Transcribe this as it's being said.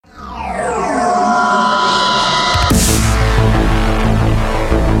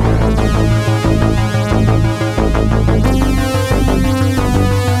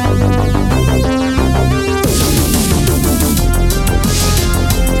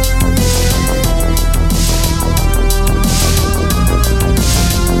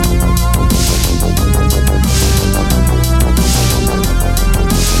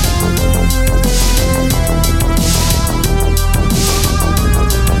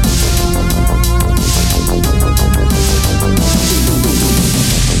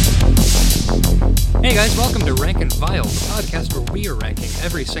we are ranking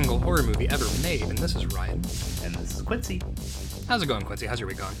every single horror movie ever made, and this is Ryan. And this is Quincy. How's it going, Quincy? How's your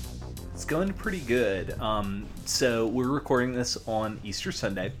week going? It's going pretty good. So we're recording this on Easter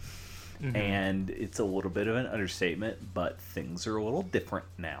Sunday, and it's a little bit of an understatement, but things are a little different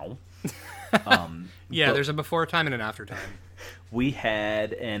now. Yeah, there's a before time and an after time. We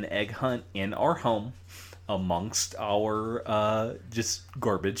had an egg hunt in our home amongst our just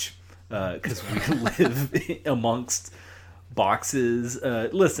garbage, because we live amongst boxes.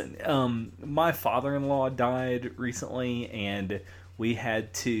 Listen, my father-in-law died recently, and we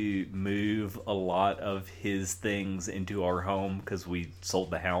had to move a lot of his things into our home because we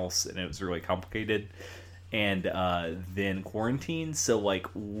sold the house and it was really complicated. And then quarantine, so like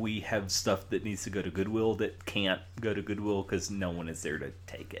we have stuff that needs to go to Goodwill that can't go to Goodwill because no one is there to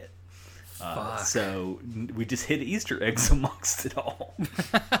take it. So we just hid Easter eggs amongst it all.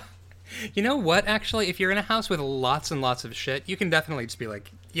 You know what, actually, if you're in a house with lots and lots of shit, you can definitely just be like,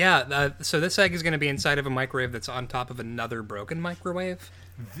 yeah, so this egg is going to be inside of a microwave that's on top of another broken microwave.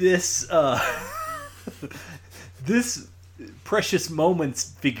 This this Precious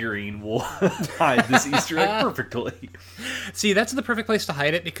Moments figurine will hide this Easter egg perfectly. See, that's the perfect place to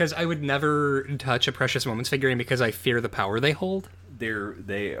hide it, because I would never touch a Precious Moments figurine because I fear the power they hold.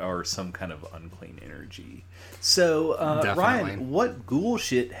 They are some kind of unclean energy. So, Ryan, what ghoul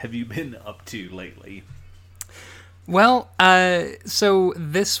shit have you been up to lately? Well, so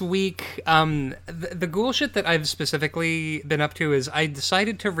this week, the ghoul shit that I've specifically been up to is I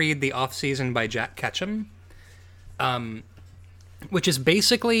decided to read The Off-Season by Jack Ketchum, which is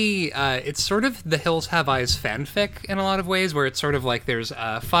basically, it's sort of The Hills Have Eyes fanfic in a lot of ways, where it's sort of like there's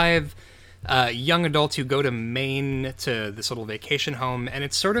 5 young adults who go to Maine to this little vacation home, and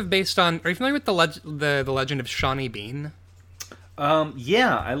it's sort of based on... Are you familiar with the legend of Shawnee Bean?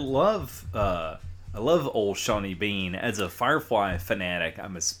 Yeah, I love old Shawnee Bean. As a Firefly fanatic,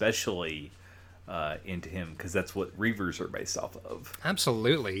 I'm especially into him because that's what Reavers are based off of.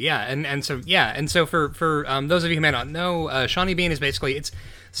 Absolutely, yeah, and so for those of you who may not know, Shawnee Bean is basically, it's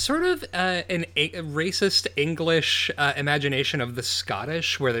sort of a racist English imagination of the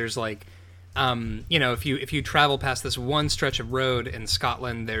Scottish, where there's like, if you travel past this one stretch of road in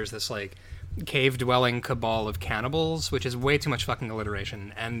Scotland, there's this like cave-dwelling cabal of cannibals, which is way too much fucking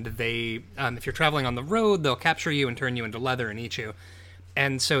alliteration. And they, if you're traveling on the road, they'll capture you and turn you into leather and eat you.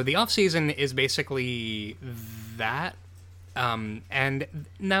 And so the off-season is basically that. And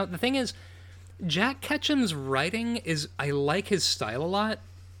now the thing is, Jack Ketchum's writing is, I like his style a lot,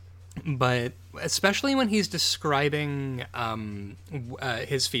 but especially when he's describing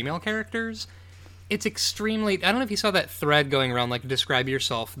his female characters, it's extremely... I don't know if you saw that thread going around, like, describe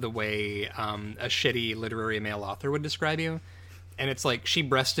yourself the way a shitty literary male author would describe you. And it's like, she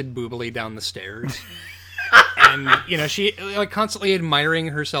breasted boobily down the stairs. And, she, like, constantly admiring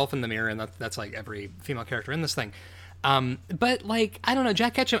herself in the mirror, and that's like, every female character in this thing. But, like, I don't know,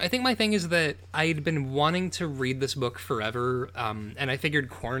 Jack Ketchum, I think my thing is that I'd been wanting to read this book forever, and I figured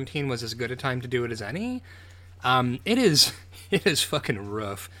quarantine was as good a time to do it as any. It is fucking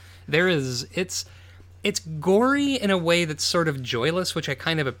rough. It's gory in a way that's sort of joyless, which I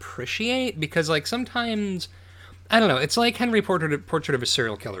kind of appreciate, because, like, sometimes, I don't know, it's like Henry Portrait of a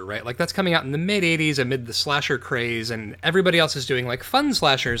Serial Killer, right? Like, that's coming out in the mid-'80s amid the slasher craze, and everybody else is doing, like, fun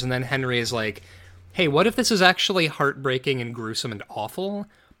slashers, and then Henry is like, hey, what if this is actually heartbreaking and gruesome and awful?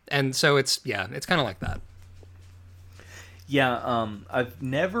 And so it's kind of like that. Yeah, I've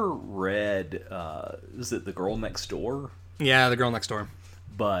never read, is it The Girl Next Door? Yeah, The Girl Next Door.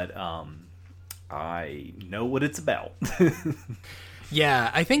 But, I know what it's about. Yeah,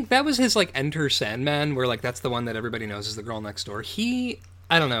 I think that was his, like, Enter Sandman, where, like, that's the one that everybody knows is The Girl Next Door.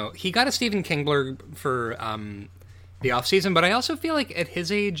 I don't know, he got a Stephen King blurb for, The Off-Season, but I also feel like at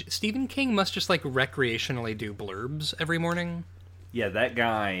his age, Stephen King must just, like, recreationally do blurbs every morning. Yeah, that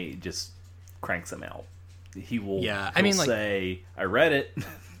guy just cranks them out. He'll like, say, I read it.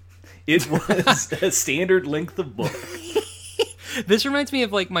 It was a standard length of book. This reminds me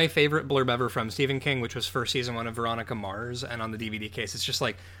of, like, my favorite blurb ever from Stephen King, which was for season 1 of Veronica Mars, and on the DVD case, it's just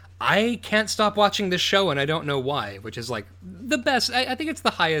like, I can't stop watching this show, and I don't know why, which is, like, the best. I think it's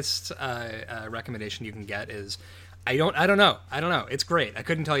the highest recommendation you can get is, I don't know. It's great. I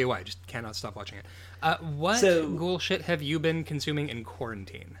couldn't tell you why. I just cannot stop watching it. What ghoul shit have you been consuming in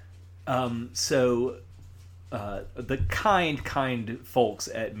quarantine? The kind folks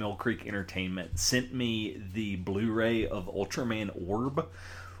at Mill Creek Entertainment sent me the Blu-ray of Ultraman Orb,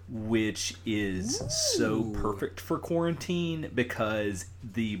 which is so perfect for quarantine because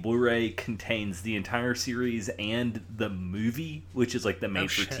the Blu-ray contains the entire series and the movie, which is like the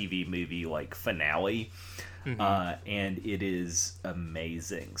made-for-TV movie like finale. And it is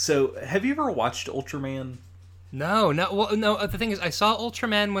amazing. So, have you ever watched Ultraman? No. Well, no. The thing is, I saw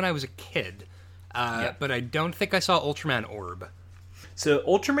Ultraman when I was a kid, but I don't think I saw Ultraman Orb. So,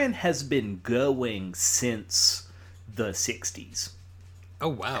 Ultraman has been going since the 60s. Oh,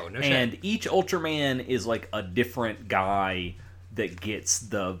 wow. No shit. And each Ultraman is like a different guy that gets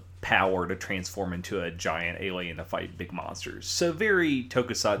the power to transform into a giant alien to fight big monsters. So, very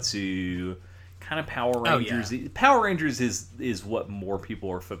tokusatsu, kind of Power Rangers. Oh, yeah. Power Rangers is what more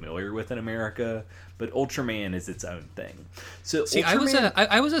people are familiar with in America, but Ultraman is its own thing. So see, Ultraman,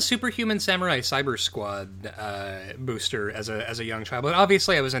 I was a Superhuman Samurai Cyber Squad booster as a young child, but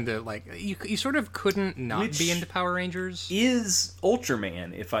obviously I was into like you sort of couldn't not be into Power Rangers. Is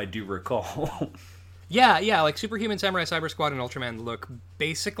Ultraman, if I do recall. Yeah, like Superhuman Samurai Cyber Squad and Ultraman look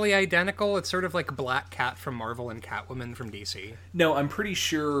basically identical. It's sort of like Black Cat from Marvel and Catwoman from DC. No, I'm pretty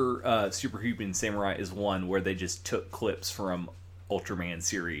sure Superhuman Samurai is one where they just took clips from Ultraman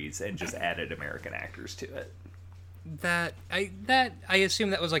series and just added American actors to it. I assume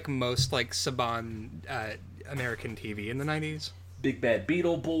that was like most like Saban American TV in the 90s. Big Bad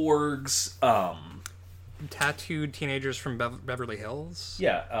Beetleborgs, tattooed teenagers from Beverly Hills.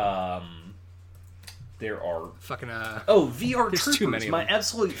 Yeah, there are fucking VR there's Troopers. too many of My them.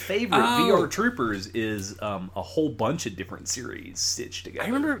 absolute favorite VR Troopers is a whole bunch of different series stitched together. I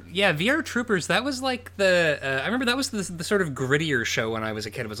remember, VR Troopers. That was like I remember that was the sort of grittier show when I was a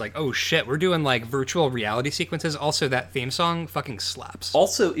kid. It was like, oh shit, we're doing like virtual reality sequences. Also, that theme song fucking slaps.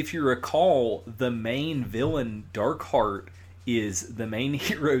 Also, if you recall, the main villain, Darkheart, is the main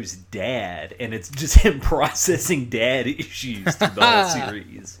hero's dad, and it's just him processing dad issues through the whole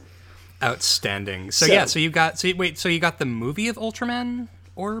series. Outstanding. So you got the movie of Ultraman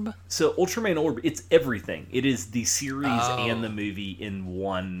Orb? So Ultraman Orb, it's everything. It is the series and the movie in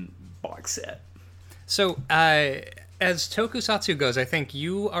one box set. So as tokusatsu goes, I think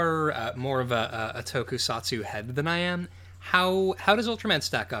you are more of a tokusatsu head than I am. How does Ultraman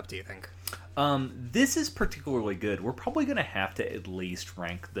stack up, do you think? This is particularly good. We're probably going to have to at least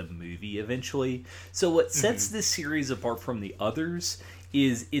rank the movie eventually. So what sets this series apart from the others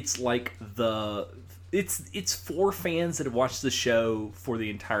is it's like it's for fans that have watched the show for the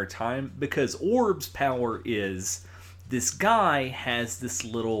entire time, because Orb's power is this guy has this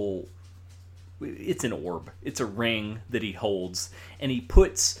little, it's an orb, it's a ring that he holds, and he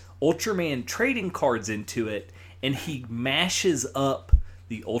puts Ultraman trading cards into it, and he mashes up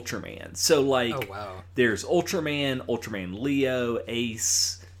the Ultraman. So like, there's Ultraman, Ultraman Leo,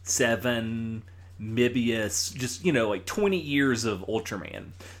 Ace, Seven, Mibius, just, like 20 years of Ultraman.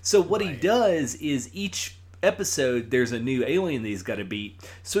 So what he does is each episode there's a new alien that he's got to beat.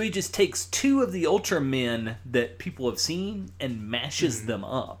 So he just takes two of the Ultramen that people have seen and mashes them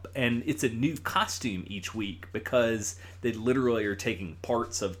up. And it's a new costume each week because they literally are taking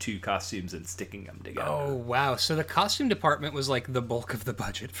parts of two costumes and sticking them together. Oh, wow. So the costume department was like the bulk of the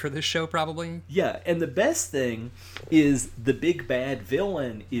budget for this show, probably? Yeah, and the best thing is the big bad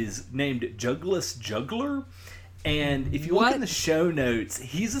villain is named Jugless Juggler. And if you look in the show notes,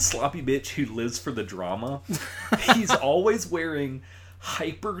 he's a sloppy bitch who lives for the drama. He's always wearing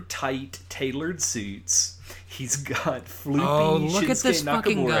hyper tight tailored suits. He's got floopy Shinsuke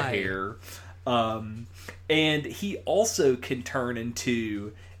Nakamura hair. And he also can turn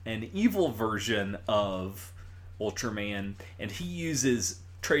into an evil version of Ultraman, and he uses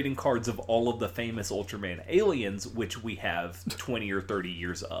trading cards of all of the famous Ultraman aliens, which we have 20 or 30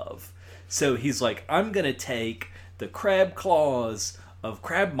 years of. So he's like, I'm going to take the crab claws of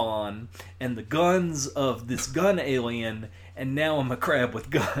Crabmon and the guns of this gun alien, and now I'm a crab with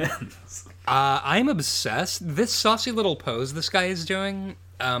guns. I'm obsessed. This saucy little pose this guy is doing,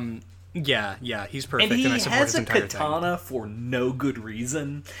 yeah, he's perfect. And he I support has his a entire katana for no good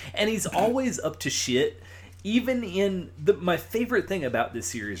reason, and he's always up to shit. Even in my favorite thing about this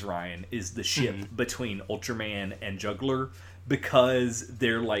series, Ryan, is the ship between Ultraman and Juggler, because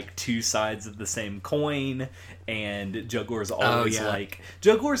they're like two sides of the same coin, and Juggler's always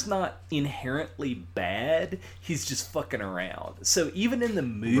Juggler's not inherently bad, he's just fucking around. So even in the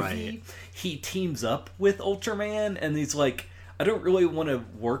movie, he teams up with Ultraman, and he's like, I don't really want to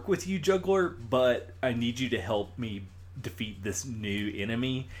work with you, Juggler, but I need you to help me defeat this new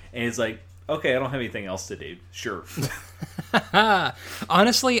enemy. And he's like, okay, I don't have anything else to do. Sure.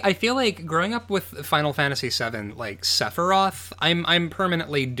 Honestly, I feel like growing up with Final Fantasy VII, like Sephiroth, I'm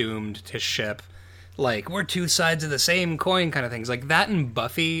permanently doomed to ship like we're two sides of the same coin kind of things. Like that and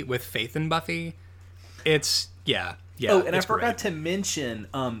Buffy with Faith in Buffy. It's yeah. Oh, and I forgot great. to mention,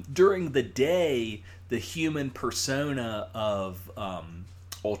 during the day, the human persona of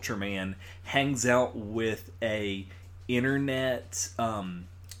Ultraman hangs out with a internet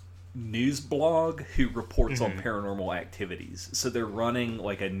news blog who reports on paranormal activities. So they're running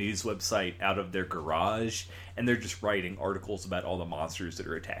like a news website out of their garage, and they're just writing articles about all the monsters that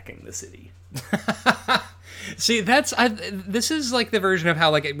are attacking the city. See, this is like the version of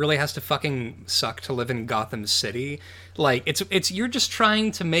how like it really has to fucking suck to live in Gotham City. Like it's you're just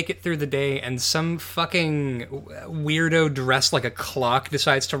trying to make it through the day, and some fucking weirdo dressed like a clock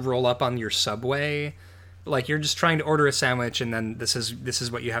decides to roll up on your subway. Like you're just trying to order a sandwich, and then this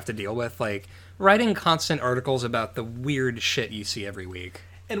is what you have to deal with. Like writing constant articles about the weird shit you see every week.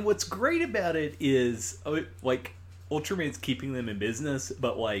 And what's great about it is, like, Ultraman's keeping them in business,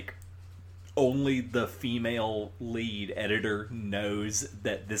 but like only the female lead editor knows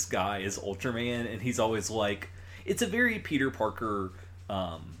that this guy is Ultraman, and he's always like, it's a very Peter Parker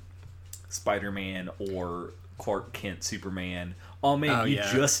Spider-Man or Clark Kent Superman. Oh man, you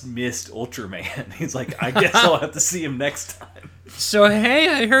just missed Ultraman. He's like, I guess I'll have to see him next time. So hey,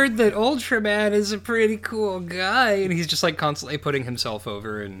 I heard that Ultraman is a pretty cool guy, and he's just like constantly putting himself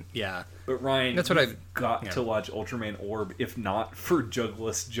over, and yeah. But Ryan, that's what I've got to watch Ultraman Orb, if not for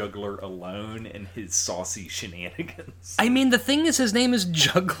Jugless Juggler alone and his saucy shenanigans. I mean, the thing is, his name is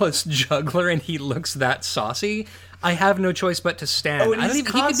Jugless Juggler, and he looks that saucy. I have no choice but to stand. Oh, and he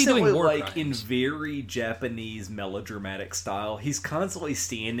could be doing war crimes. In very Japanese melodramatic style. He's constantly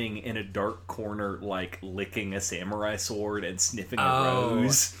standing in a dark corner, like licking a samurai sword and sniffing a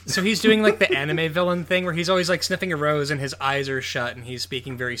rose. So he's doing like the anime villain thing, where he's always like sniffing a rose, and his eyes are shut, and he's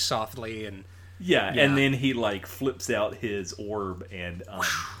speaking very softly, and yeah. And then he like flips out his orb and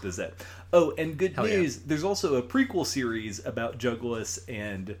does that. Oh, and good news! Yeah. There's also a prequel series about Jugless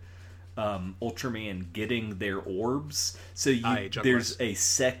and Ultraman getting their orbs. So there's a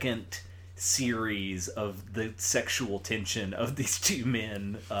second series of the sexual tension of these two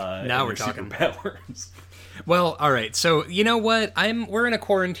men. Now we're talking superpowers. Well, all right. So you know what? We're in a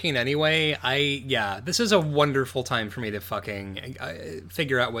quarantine anyway. This is a wonderful time for me to fucking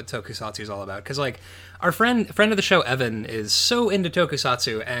figure out what Tokusatsu is all about. Because like our friend of the show Evan is so into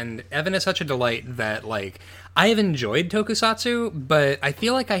Tokusatsu, and Evan is such a delight that like I have enjoyed Tokusatsu, but I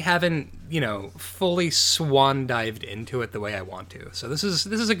feel like I haven't fully swan dived into it the way I want to. So this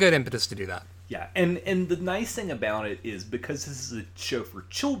is a good impetus to do that. Yeah, and the nice thing about it is because this is a show for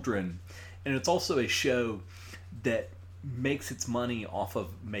children. And it's also a show that makes its money off of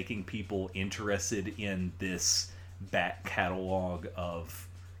making people interested in this back catalog of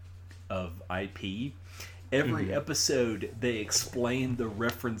IP. Every episode, they explain the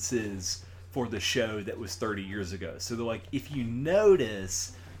references for the show that was 30 years ago. So they're like, if you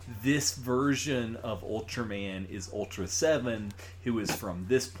notice, this version of Ultraman is Ultra 7, who is from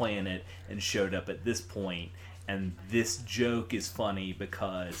this planet and showed up at this point. And this joke is funny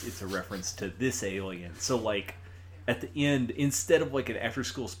because it's a reference to this alien. So, like, at the end, instead of like an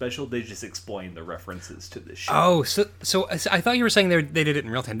after-school special, they just explain the references to this show. Oh, so I thought you were saying they did it in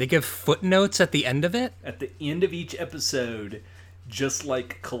real time. They give footnotes at the end of it? At the end of each episode, just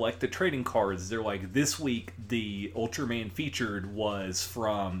like collect the trading cards, they're like, this week, the Ultraman featured was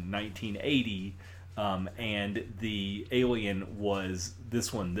from 1980, and the alien was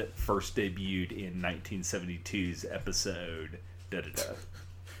this one that first debuted in 1972's episode. Da-da-da.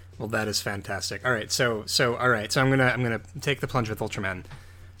 Well, that is fantastic. All right, so I'm gonna take the plunge with Ultraman.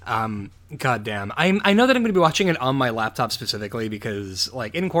 God damn, I know that I'm gonna be watching it on my laptop specifically because,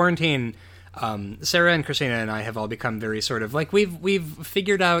 like, in quarantine, Sarah and Christina and I have all become very sort of like we've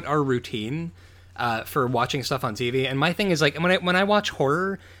figured out our routine for watching stuff on TV. And my thing is like when I watch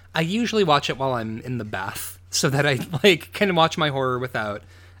horror, I usually watch it while I'm in the bath so that I like can watch my horror without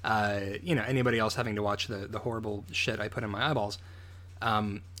anybody else having to watch the horrible shit I put in my eyeballs.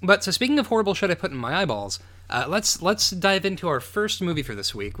 But so speaking of horrible shit I put in my eyeballs, let's dive into our first movie for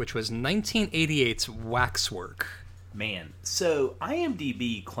this week, which was 1988's Waxwork. Man, so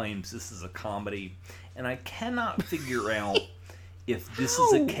IMDb claims this is a comedy, and I cannot figure out if this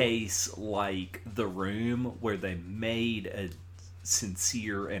is a case like The Room, where they made a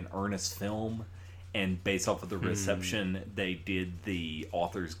sincere and earnest film, and based off of the reception, they did the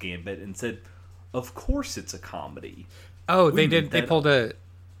author's gambit and said, "Of course, it's a comedy." Oh, they did. They pulled a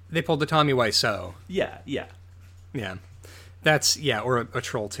Tommy Wiseau. Yeah. That's or a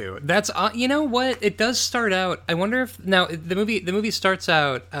troll too. That's you know what? It does start out. I wonder if now the movie starts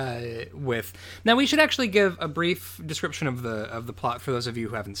out with. Now we should actually give a brief description of the plot for those of you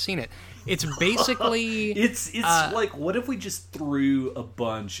who haven't seen it. It's basically it's like, what if we just threw a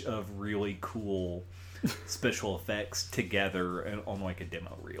bunch of really cool special effects together on like a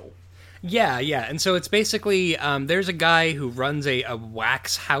demo reel? Yeah, and so it's basically there's a guy who runs a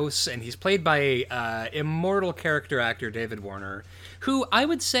wax house, and he's played by a immortal character actor, David Warner, who I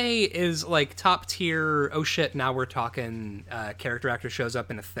would say is like top tier. Oh shit! Now we're talking. Character actor shows up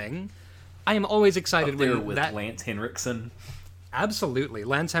in a thing. I am always excited Up there when with that. Lance Henriksen. Absolutely,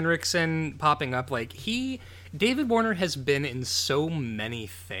 Lance Henriksen popping up. Like David Warner has been in so many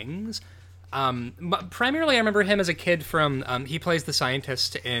things. But primarily, I remember him as a kid from. He plays the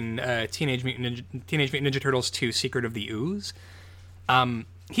scientist in Teenage Mutant Ninja Turtles 2: Secret of the Ooze.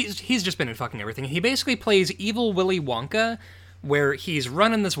 He's just been in fucking everything. He basically plays evil Willy Wonka, where he's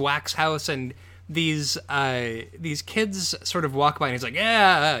running this wax house, and these kids sort of walk by, and he's like,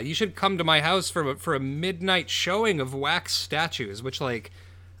 "Yeah, you should come to my house for a midnight showing of wax statues." Which, like,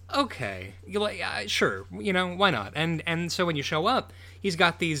 okay, you're like, yeah, sure, why not? And so when you show up, he's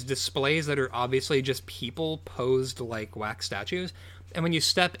got these displays that are obviously just people posed like wax statues. And when you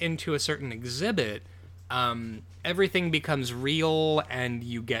step into a certain exhibit, everything becomes real and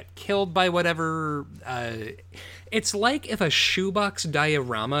you get killed by whatever. It's like if a shoebox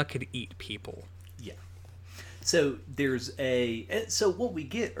diorama could eat people. Yeah. So so what we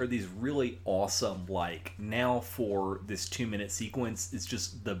get are these really awesome, like, now for this 2-minute sequence, it's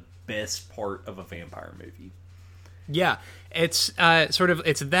just the best part of a vampire movie. Yeah, it's you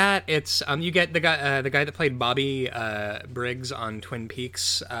get the guy that played Bobby Briggs on Twin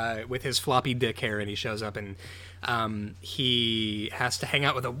Peaks with his floppy dick hair, and he shows up, and he has to hang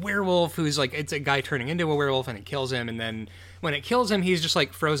out with a werewolf who's like, it's a guy turning into a werewolf, and it kills him, and then when it kills him, he's just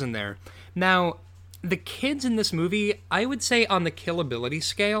like frozen there. Now, the kids in this movie, I would say on the killability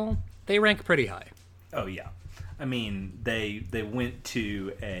scale, they rank pretty high. Oh yeah, I mean they went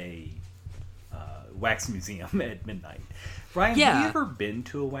to a wax museum at midnight. Ryan, have you ever been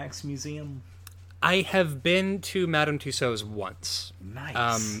to a wax museum? I have been to Madame Tussauds once.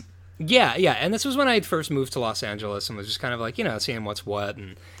 Nice. Yeah, and this was when I had first moved to Los Angeles and was just kind of like, seeing what's what.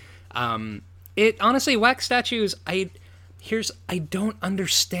 And it honestly, wax statues, I don't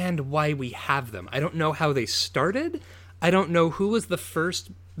understand why we have them. I don't know how they started. I don't know who was the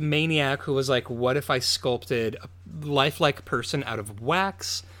first maniac who was like, what if I sculpted a lifelike person out of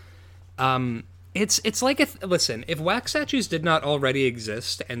wax? It's like, listen, if wax statues did not already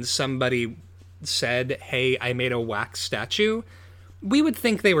exist and somebody said, hey, I made a wax statue, we would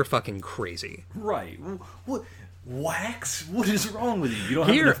think they were fucking crazy. Right. What? Wax? What is wrong with you? You don't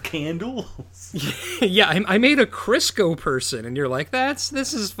have enough candles? Yeah, I made a Crisco person, and you're like, this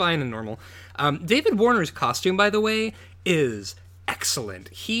is fine and normal. David Warner's costume, by the way, is excellent.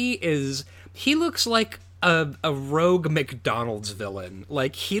 He looks like a rogue McDonald's villain.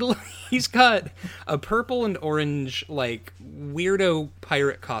 Like, he's got a purple and orange, like, weirdo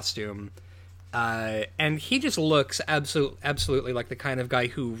pirate costume, and he just looks absolutely like the kind of guy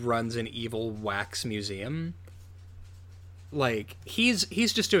who runs an evil wax museum. Like, he's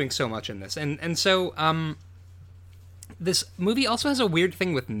just doing so much in this. And so, this movie also has a weird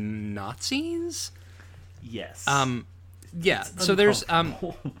thing with Nazis. Yes. Yeah. So there's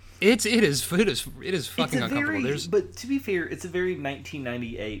it is fucking uncomfortable. But to be fair, it's a very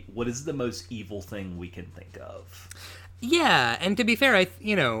 1998. What is the most evil thing we can think of? Yeah, and to be fair,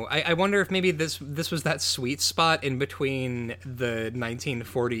 I wonder if maybe this was that sweet spot in between the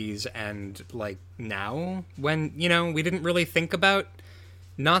 1940s and like now, when we didn't really think about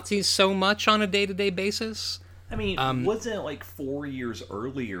Nazis so much on a day-to-day basis. I mean, wasn't it like 4 years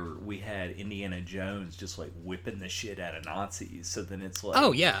earlier we had Indiana Jones just like whipping the shit out of Nazis? So then it's like,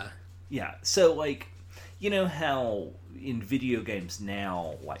 oh yeah, yeah. So like, how in video games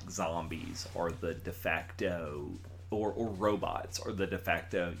now, like, zombies are the de facto. Or robots are the de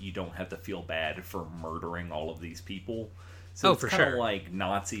facto, you don't have to feel bad for murdering all of these people. So it's kind of like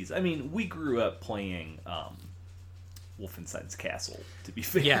Nazis. I mean, we grew up playing Wolfenstein's Castle, to be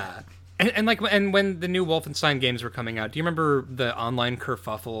fair. Yeah. And when the new Wolfenstein games were coming out, do you remember the online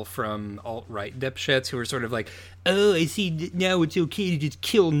kerfuffle from alt-right dipshits who were sort of like, oh, I see now it's okay to just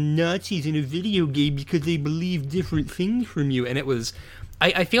kill Nazis in a video game because they believe different things from you. And it was...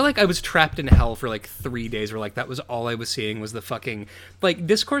 I feel like I was trapped in hell for like 3 days where like that was all I was seeing was the fucking like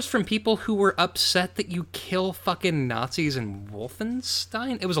discourse from people who were upset that you kill fucking Nazis in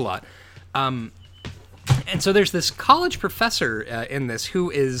Wolfenstein. It was a lot. And so there's this college professor in this who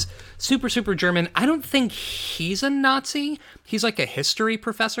is super, super German. I don't think he's a Nazi. He's like a history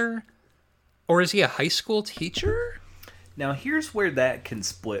professor. Or is he a high school teacher? Now, here's where that can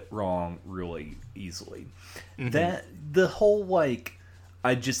split wrong really easily. That the whole, like,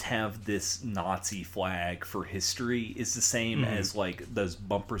 I just have this Nazi flag for history is the same as, like, those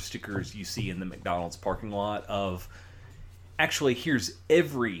bumper stickers you see in the McDonald's parking lot of, actually, here's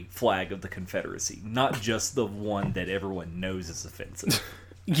every flag of the Confederacy, not just the one that everyone knows is offensive.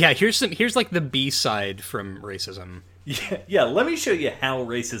 Yeah, here's like the B-side from racism. Yeah, let me show you how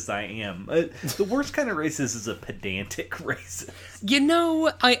racist I am. The worst kind of racist is a pedantic racist. You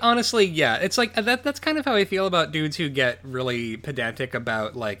know, I honestly, yeah, it's like that's kind of how I feel about dudes who get really pedantic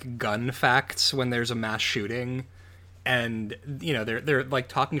about like gun facts when there's a mass shooting, and you know they're like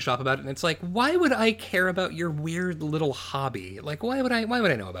talking shop about it, and it's like, why would I care about your weird little hobby? Like, why would I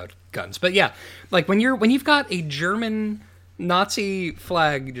know about guns? But yeah, like when you've got a German Nazi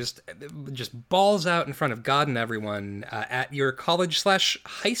flag just balls out in front of God and everyone at your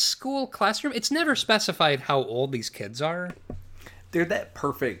college/high school classroom. It's never specified how old these kids are. They're that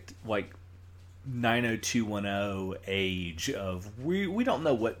perfect, like, 90210 age of we don't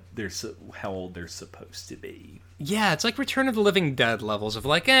know what how old they're supposed to be. Yeah, it's like Return of the Living Dead levels of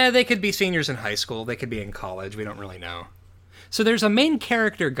like, they could be seniors in high school, they could be in college, we don't really know. So there's a main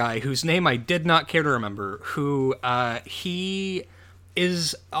character guy whose name I did not care to remember, who he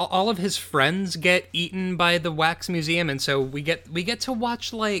is all of his friends get eaten by the wax museum, and so we get to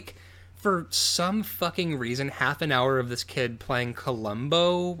watch, like, for some fucking reason, half an hour of this kid playing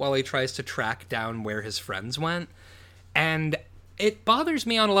Columbo while he tries to track down where his friends went. And it bothers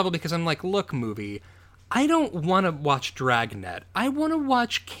me on a level because I'm like, look, movie, I don't want to watch Dragnet. I want to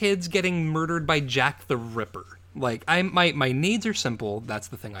watch kids getting murdered by Jack the Ripper. Like, my needs are simple. That's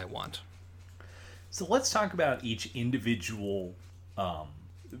the thing I want. So let's talk about each individual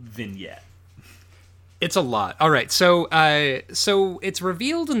vignette. It's a lot. All right, so it's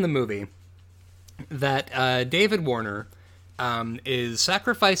revealed in the movie that David Warner is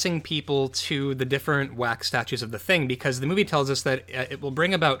sacrificing people to the different wax statues of the Thing because the movie tells us that it will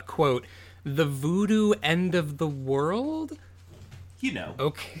bring about, quote, the voodoo end of the world? You know,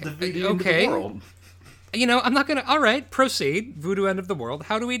 okay. The voodoo end of the world. You know, I'm not going to... All right, proceed. Voodoo end of the world.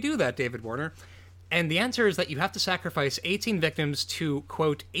 How do we do that, David Warner? And the answer is that you have to sacrifice 18 victims to,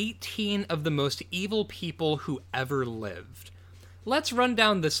 quote, 18 of the most evil people who ever lived. Let's run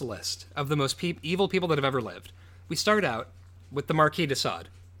down this list of the most evil people that have ever lived. We start out with the Marquis de Sade.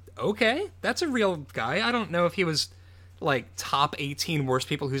 Okay, that's a real guy. I don't know if he was, like, top 18 worst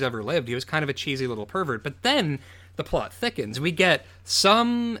people who's ever lived. He was kind of a cheesy little pervert. But then the plot thickens. We get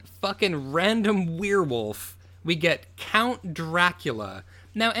some fucking random werewolf. We get Count Dracula.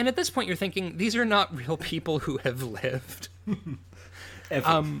 Now, and at this point you're thinking, these are not real people who have lived.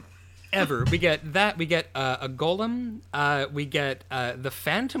 Ever. We get that. We get a golem. We get the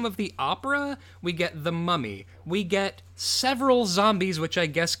Phantom of the Opera. We get the Mummy. We get several zombies, which I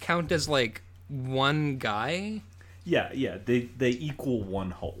guess count as, like, one guy. Yeah. They equal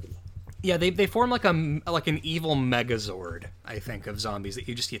one whole. Yeah, they form like an evil Megazord, I think, of zombies that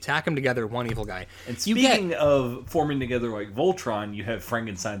you attack them together, one evil guy. And speaking of forming together like Voltron, you have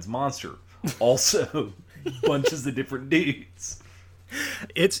Frankenstein's monster, also bunches of different dudes.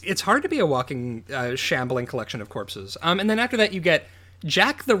 It's hard to be a walking, shambling collection of corpses. And then after that, you get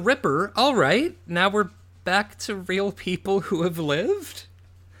Jack the Ripper. All right, now we're back to real people who have lived.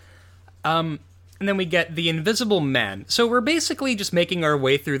 And then we get The Invisible Man. So we're basically just making our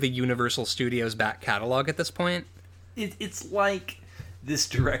way through the Universal Studios back catalog at this point. It's like this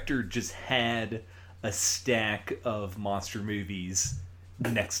director just had a stack of monster movies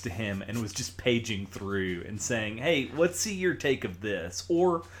next to him and was just paging through and saying, hey, let's see your take of this.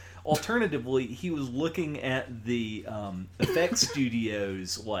 Or alternatively, he was looking at the effects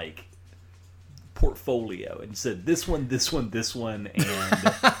studios, like, portfolio and said, this one, and...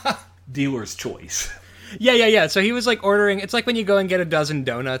 dealer's choice. Yeah. So he was like ordering. It's like when you go and get a dozen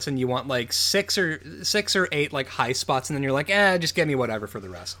donuts and you want like six or eight like high spots, and then you're like, just get me whatever for the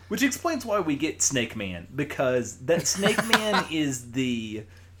rest. Which explains why we get Snake Man, because that Snake Man is the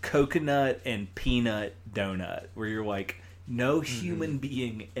coconut and peanut donut, where you're like, no human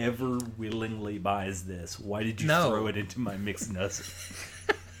being ever willingly buys this. Why did you throw it into my mixed nuts?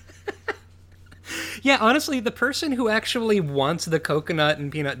 Yeah, honestly, the person who actually wants the coconut and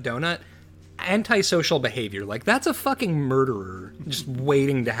peanut donut, antisocial behavior. Like, that's a fucking murderer just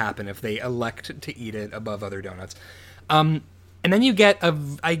waiting to happen if they elect to eat it above other donuts. And then you get, a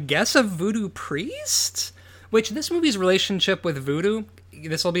voodoo priest? Which, this movie's relationship with voodoo,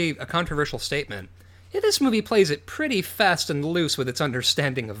 this will be a controversial statement, this movie plays it pretty fast and loose with its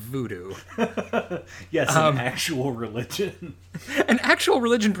understanding of voodoo. Yes, an actual religion. An actual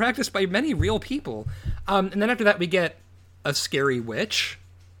religion practiced by many real people. And then after that, we get a scary witch.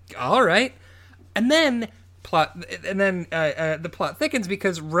 All right. And then the plot thickens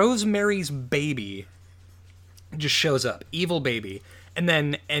because Rosemary's Baby just shows up. Evil baby. And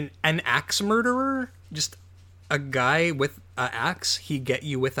then an axe murderer, just a guy with an axe. He get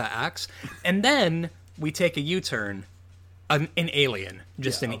you with an axe. And then we take a U-turn. An alien.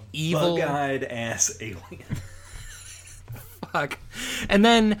 Just an evil... bug-eyed ass alien. Fuck. And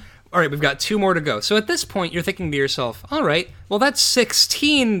then... All right, we've got 2 more to go. So at this point, you're thinking to yourself, all right, well, that's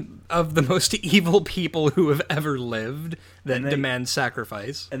 16 of the most evil people who have ever lived that demand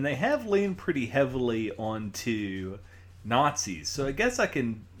sacrifice. And they have leaned pretty heavily onto Nazis. So I guess I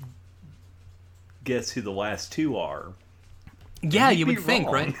can guess who the last 2 are. Yeah, you would think,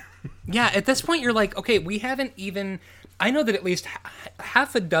 right? Yeah, at this point, you're like, okay, we haven't even... I know that at least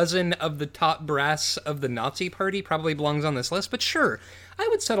half a dozen of the top brass of the Nazi party probably belongs on this list, but sure, I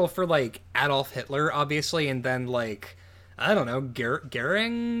would settle for, like, Adolf Hitler, obviously, and then, like, I don't know,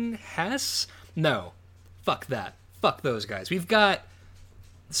 Goering? Hess? No. Fuck that. Fuck those guys. We've got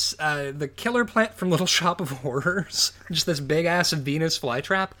the killer plant from Little Shop of Horrors, just this big-ass Venus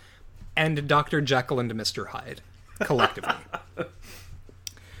flytrap, and Dr. Jekyll and Mr. Hyde, collectively.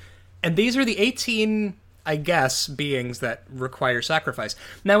 And these are the 18... I guess, beings that require sacrifice.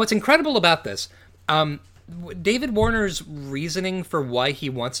 Now, what's incredible about this, David Warner's reasoning for why he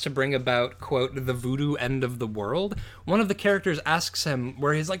wants to bring about, quote, the voodoo end of the world, one of the characters asks him,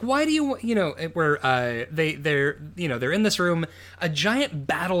 where he's like, why do you, where they're in this room, a giant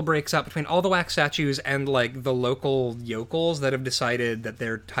battle breaks out between all the wax statues and, like, the local yokels that have decided that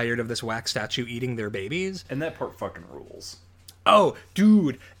they're tired of this wax statue eating their babies. And that part fucking rules. Oh,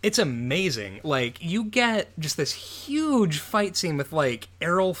 dude, it's amazing. Like, you get just this huge fight scene with, like,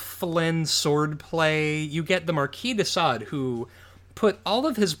 Errol Flynn swordplay. You get the Marquis de Sade, who put all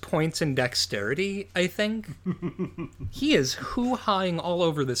of his points in dexterity, I think. He is hoo-haing all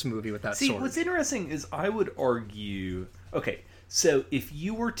over this movie with that sword. See, what's interesting is I would argue... Okay, so if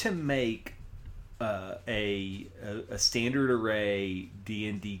you were to make a standard array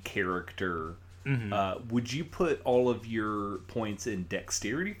D&D character... Mm-hmm. Would you put all of your points in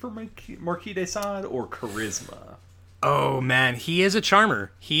dexterity for Marquis de Sade or charisma? Oh man, he is a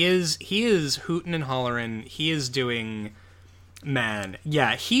charmer. He is hootin' and hollerin'. He is doing, man,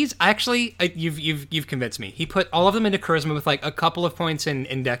 yeah. He's actually you've convinced me. He put all of them into charisma with like a couple of points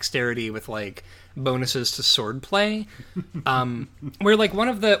in dexterity with like bonuses to swordplay. Where like one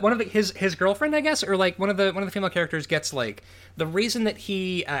of his girlfriend, I guess, or like one of the female characters gets like. The reason that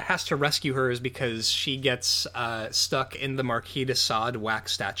he has to rescue her is because she gets stuck in the Marquis de Sade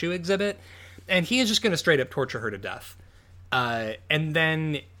wax statue exhibit, and he is just going to straight up torture her to death. And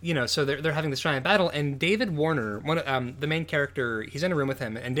then, so they're having this giant battle, and David Warner, the main character, he's in a room with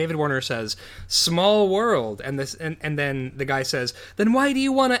him, and David Warner says, "Small world," and then the guy says, "Then why do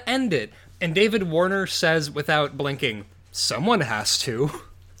you want to end it?" And David Warner says, without blinking, "Someone has to."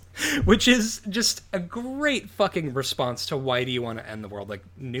 Which is just a great fucking response to why do you want to end the world? Like,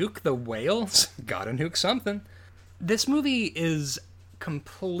 nuke the whales? Gotta nuke something. This movie is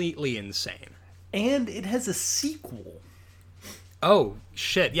completely insane. And it has a sequel. Oh,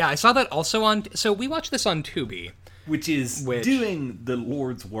 shit. Yeah, I saw that also on... So we watched this on Tubi. Which is doing the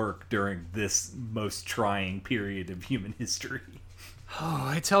Lord's work during this most trying period of human history. Oh,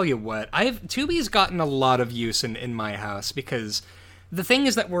 I tell you what. Tubi's gotten a lot of use in my house because... The thing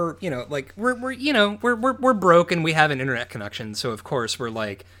is that we're broke and we have an internet connection, so of course we're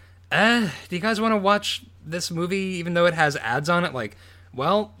like, do you guys want to watch this movie even though it has ads on it? Like,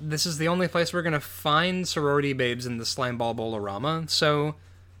 well, this is the only place we're gonna find sorority babes in the Slimeball Bowl-orama, so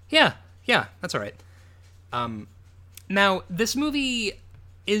yeah, that's all right. Now, this movie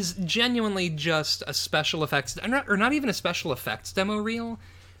is genuinely just a special effects, or not even a special effects demo reel.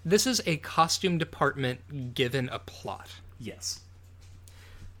 This is a costume department given a plot. Yes.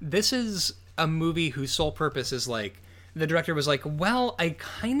 This is a movie whose sole purpose is like, the director was like, well, I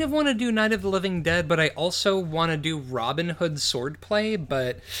kind of want to do Night of the Living Dead, but I also want to do Robin Hood swordplay,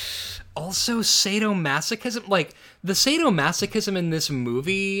 but also sadomasochism. Like, the sadomasochism in this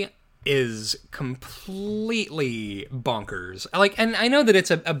movie is completely bonkers. Like, and I know that it's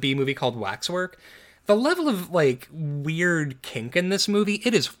a B movie called Waxwork. The level of, like, weird kink in this movie,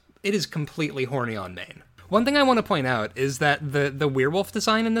 it is completely horny on main. One thing I want to point out is that the werewolf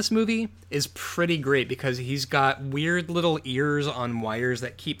design in this movie is pretty great because he's got weird little ears on wires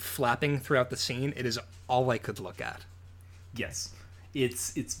that keep flapping throughout the scene. It is all I could look at. Yes.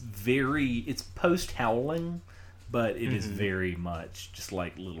 It's post Howling, but it is very much just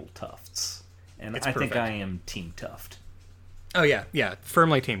like little Tufts. And I think I am Team Tuft. Oh yeah,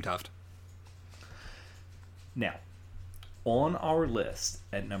 firmly Team Tuft. Now, on our list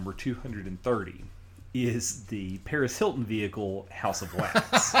at number 230 is the Paris Hilton vehicle House of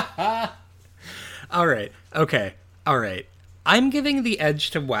Wax. All right. Okay. All right. I'm giving the edge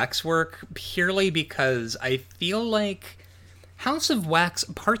to Waxwork purely because I feel like House of Wax,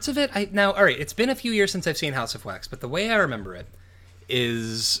 parts of it, all right, it's been a few years since I've seen House of Wax, but the way I remember it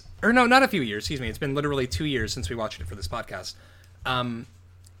is, or no, not a few years, excuse me, it's been literally 2 years since we watched it for this podcast.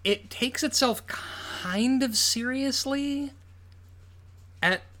 It takes itself kind of seriously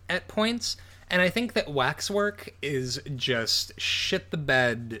at points, and I think that Waxwork is just shit the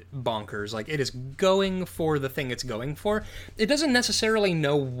bed bonkers. Like, it is going for the thing it's going for. It doesn't necessarily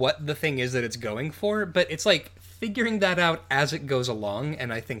know what the thing is that it's going for, but it's like figuring that out as it goes along,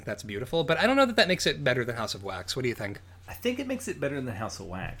 and I think that's beautiful. But I don't know that makes it better than House of Wax. What do you think? I think it makes it better than House of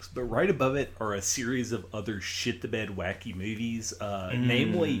Wax, but right above it are a series of other shit-the-bed wacky movies,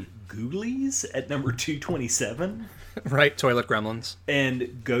 namely Ghoulies at number 227. Right, Toilet Gremlins.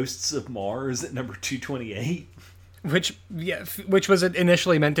 And Ghosts of Mars at number 228. Which was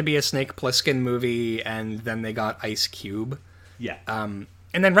initially meant to be a Snake Plissken movie, and then they got Ice Cube. Yeah.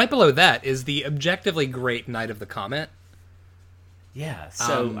 And then right below that is the objectively great Night of the Comet. Yeah,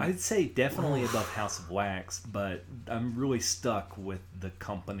 so I'd say definitely above House of Wax, but I'm really stuck with the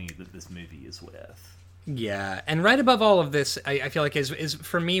company that this movie is with. Yeah, and right above all of this, I feel like is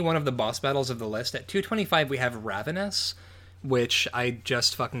for me one of the boss battles of the list. At 225, we have Ravenous, which I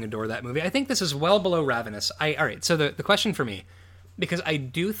just fucking adore that movie. I think this is well below Ravenous. All right, so the question for me, because I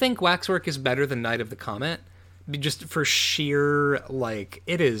do think Waxwork is better than Night of the Comet, just for sheer, like,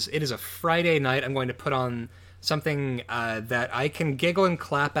 it is a Friday night. I'm going to put on something that I can giggle and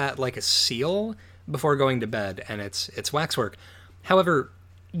clap at like a seal before going to bed, and it's Waxwork. However,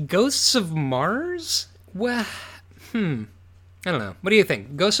 Ghosts of Mars? Well, I don't know. What do you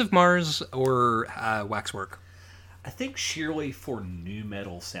think? Ghosts of Mars or Waxwork? I think sheerly for new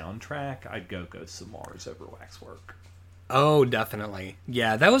metal soundtrack, I'd go Ghosts of Mars over Waxwork. Oh, definitely.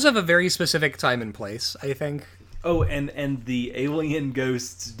 Yeah, that was of a very specific time and place, I think. Oh, and the alien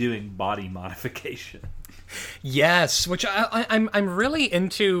ghosts doing body modification. Yes, which I'm really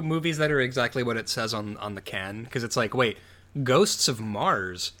into movies that are exactly what it says on the can, because it's like, wait, Ghosts of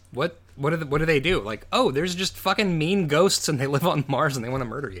Mars? What do they do? Like, oh, there's just fucking mean ghosts and they live on Mars and they want to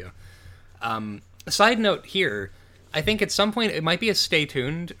murder you. Side note here, I think at some point it might be a stay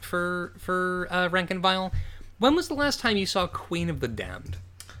tuned for Rank and Vile. When was the last time you saw Queen of the Damned?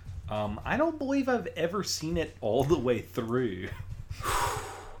 I don't believe I've ever seen it all the way through.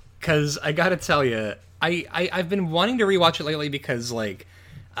 Because I gotta tell you, I've been wanting to rewatch it lately because, like,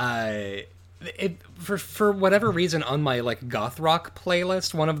 for whatever reason on my, like, goth rock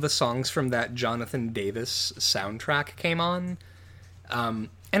playlist, one of the songs from that Jonathan Davis soundtrack came on. And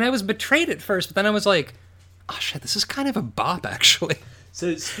I was betrayed at first, but then I was like, oh shit, this is kind of a bop, actually.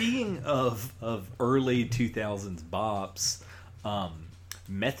 So speaking of early 2000s bops,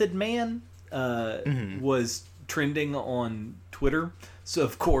 Method Man was trending on Twitter. So,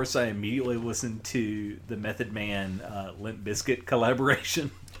 of course, I immediately listened to the Method Man Limp Bizkit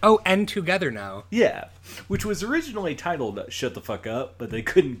collaboration. Oh, and Together Now. Yeah, which was originally titled Shut the Fuck Up, but they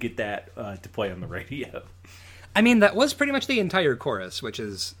couldn't get that to play on the radio. I mean, that was pretty much the entire chorus, which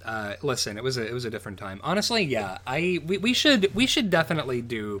is, listen, it was a different time. Honestly, yeah, we should definitely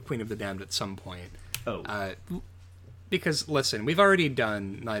do Queen of the Damned at some point. Oh. Because, listen, we've already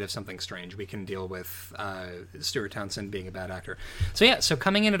done Night of Something Strange. We can deal with Stuart Townsend being a bad actor. So, yeah, so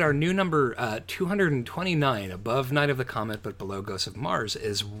coming in at our new number 229, above Night of the Comet but below Ghosts of Mars,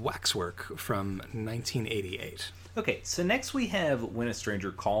 is Waxwork from 1988. Okay, so next we have When a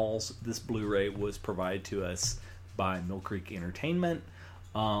Stranger Calls. This Blu-ray was provided to us by Mill Creek Entertainment.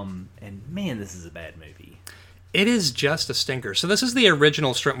 And, man, this is a bad movie. It is just a stinker. So this is the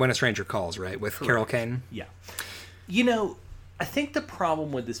original When a Stranger Calls, right, with Correct. Carol Kane? Yeah. You know, I think the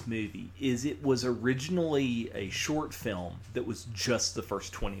problem with this movie is it was originally a short film that was just the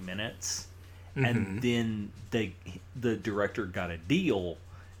first 20 minutes. Mm-hmm. And then the director got a deal,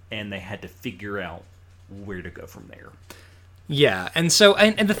 and they had to figure out where to go from there. Yeah, and so,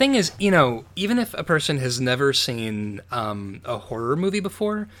 and the thing is, you know, even if a person has never seen a horror movie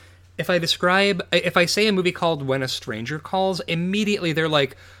before, if I say a movie called When a Stranger Calls, immediately they're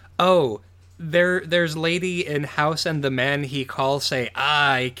like, oh, there's lady in house and the man he calls say,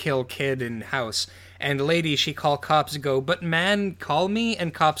 I kill kid in house. and lady, she call cops, go, but man, call me,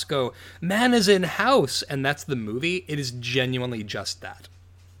 and cops go, man is in house, and that's the movie. It is genuinely just that.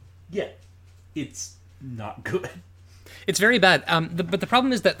 Yeah, it's not good. It's very bad. But the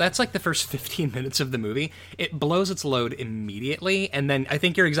problem is that that's like the first 15 minutes of the movie. It blows its load immediately, and then I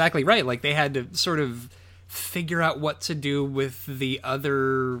think you're exactly right. Like, they had to sort of figure out what to do with the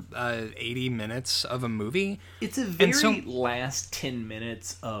other 80 minutes of a movie. It's a very last 10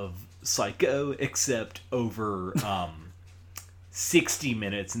 minutes of Psycho, except over 60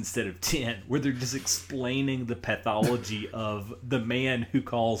 minutes instead of 10, where they're just explaining the pathology of the man who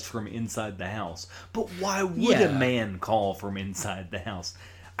calls from inside the house. But why would a man call from inside the house?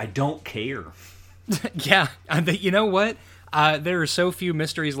 I don't care. Yeah, you know what? There are so few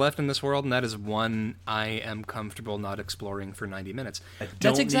mysteries left in this world, and that is one I am comfortable not exploring for 90 minutes.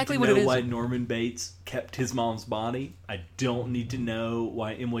 That's exactly what it is. I don't need to know why Norman Bates kept his mom's body. I don't need to know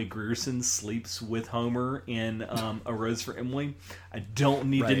why Emily Grierson sleeps with Homer in A Rose for Emily. I don't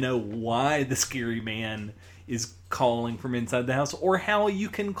need to know why the scary man is calling from inside the house, or how you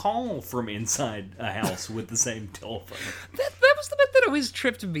can call from inside a house with the same telephone. That was the bit that always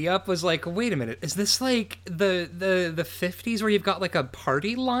tripped me up, was like, wait a minute, is this like the 50s where you've got like a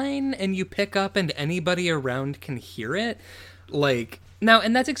party line and you pick up and anybody around can hear it? Like, now,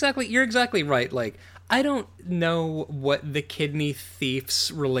 and you're exactly right. Like, I don't know what the kidney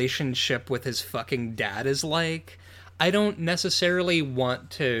thief's relationship with his fucking dad is like. I don't necessarily want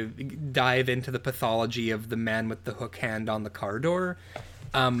to dive into the pathology of the man with the hook hand on the car door.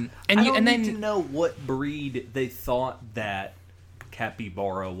 I don't need to know what breed they thought that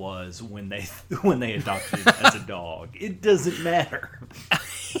capybara was when they adopted it as a dog. It doesn't matter.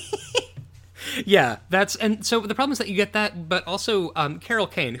 Yeah, and so the problem is that you get that, but also Carol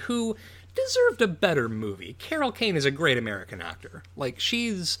Kane, who deserved a better movie. Carol Kane is a great American actor. Like,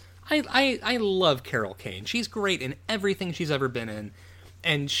 I love Carol Kane. She's great in everything she's ever been in,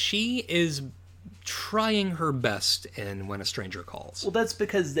 and she is trying her best in When a Stranger Calls. Well, that's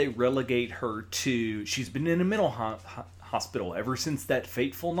because they relegate her to... She's been in a mental hospital ever since that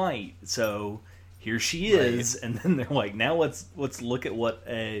fateful night, so here she is, right. And then they're like, now let's look at what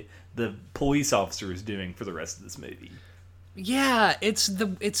the police officer is doing for the rest of this movie. Yeah, it's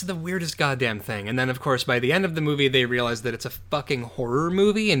the weirdest goddamn thing. And then, of course, by the end of the movie, they realize that it's a fucking horror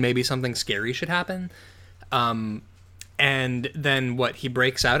movie and maybe something scary should happen. And then, he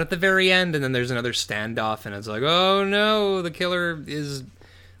breaks out at the very end, and then there's another standoff, and it's like, oh no, the killer is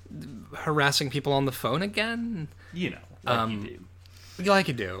harassing people on the phone again? You know, like you do. Like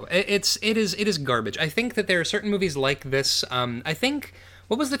you do. It is garbage. I think that there are certain movies like this. I think...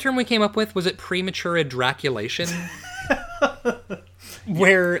 What was the term we came up with? Was it premature Draculation?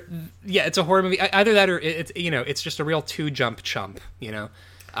 Where, yeah, it's a horror movie. Either that or it's just a real two-jump chump,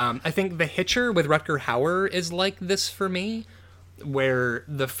 I think The Hitcher with Rutger Hauer is like this for me, where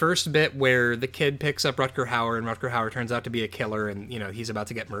the first bit where the kid picks up Rutger Hauer and Rutger Hauer turns out to be a killer and, he's about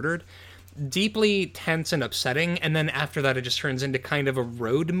to get murdered. Deeply tense and upsetting, and then after that it just turns into kind of a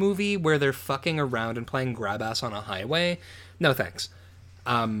road movie where they're fucking around and playing grab-ass on a highway. No thanks.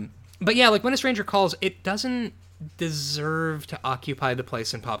 But yeah, like When a Stranger Calls, it doesn't deserve to occupy the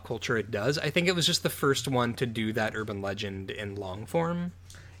place in pop culture it does. I think it was just the first one to do that urban legend in long form.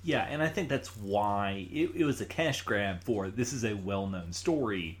 Yeah, and I think that's why it was a cash grab for, this is a well-known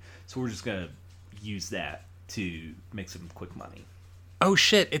story, so we're just going to use that to make some quick money. Oh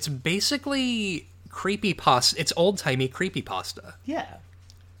shit, it's basically creepypasta. It's old-timey creepypasta. Yeah.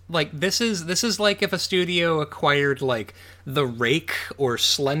 Like, this is like if a studio acquired, like, The Rake or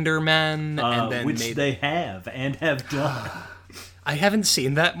Slender Man, and then which they have and have done. I haven't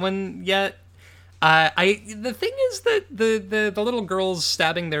seen that one yet. The thing is that the little girls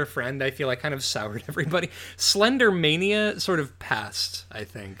stabbing their friend, I feel like, kind of soured everybody. Slender Mania sort of passed, I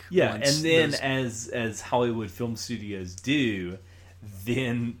think. Yeah, and then as Hollywood film studios do,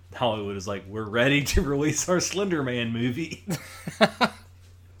 then Hollywood is like, we're ready to release our Slender Man movie.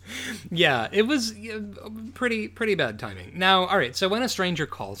 Yeah, it was pretty bad timing. Now, all right, so When a Stranger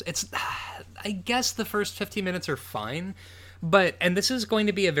Calls, it's, I guess the first 15 minutes are fine, and this is going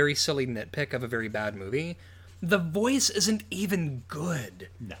to be a very silly nitpick of a very bad movie, the voice isn't even good.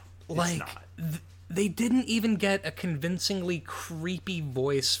 No, it's not. They didn't even get a convincingly creepy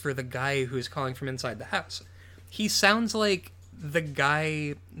voice for the guy who's calling from inside the house. He sounds like the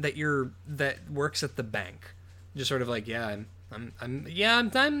guy that works at the bank. Just sort of like, yeah, I'm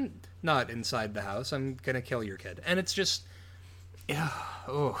not inside the house. I'm gonna kill your kid, and it's just,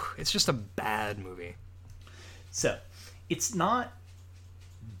 it's just a bad movie. So, it's not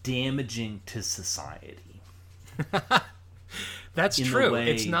damaging to society. That's in true. The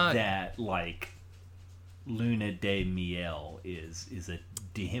way it's not that, like, Luna de Miel is a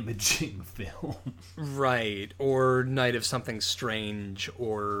damaging film. Right, or Night of Something Strange,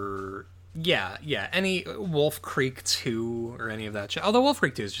 or yeah, any Wolf Creek 2 or any of that shit. Although Wolf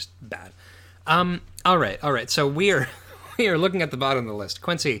Creek 2 is just bad. All right. So we are we are looking at the bottom of the list.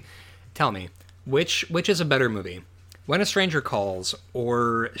 Quincy, tell me, which is a better movie? When a Stranger Calls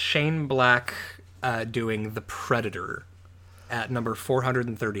or Shane Black doing The Predator at number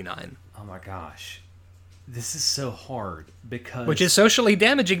 439? Oh my gosh. This is so hard because... Which is socially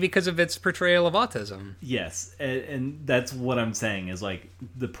damaging because of its portrayal of autism. Yes, and that's what I'm saying is like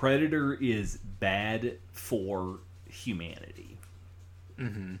The Predator is bad for humanity.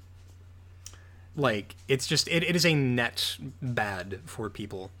 Mm-hmm. Like, it's just, it is a net bad for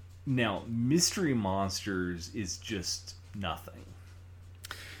people. Now, Mystery Monsters is just nothing.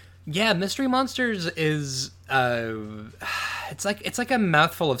 Yeah, Mystery Monsters is, it's like a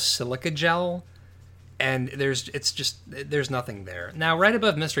mouthful of silica gel, and there's nothing there. Now, right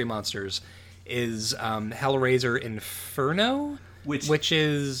above Mystery Monsters is Hellraiser Inferno, which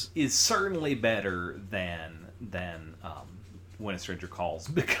is certainly better than When a Stranger Calls,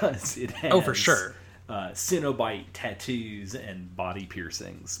 because it has for sure Cenobite tattoos and body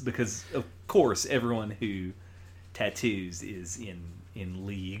piercings. Because of course, everyone who tattoos is in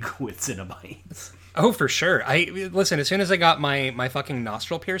league with Cenobites. Oh, for sure. Listen. As soon as I got my fucking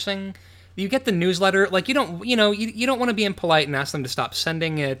nostril piercing, you get the newsletter. Like you don't want to be impolite and ask them to stop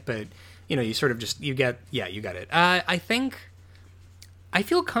sending it, but you sort of just you get it. I think I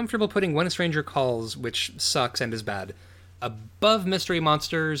feel comfortable putting When a Stranger Calls, which sucks and is bad, above Mystery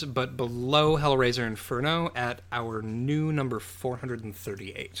Monsters, but below Hellraiser Inferno at our new number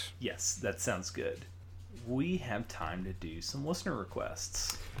 438. Yes, that sounds good. We have time to do some listener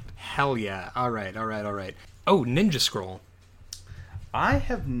requests. Hell yeah. All right. Oh, Ninja Scroll. I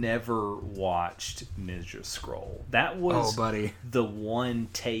have never watched Ninja Scroll. That was the one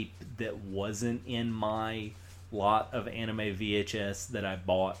tape that wasn't in my lot of anime VHS that I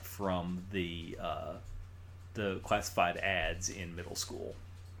bought from the classified ads in middle school.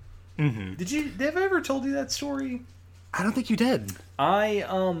 Mm-hmm. Have I ever told you that story? I don't think you did. I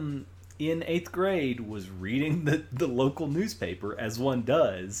in 8th grade was reading the local newspaper, as one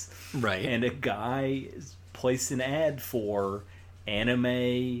does. Right. And a guy placed an ad for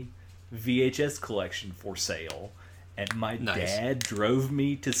anime VHS collection for sale. And my dad drove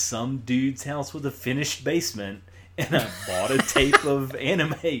me to some dude's house with a finished basement, and I bought a tape of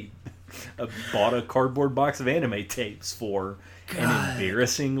anime. I bought a cardboard box of anime tapes for an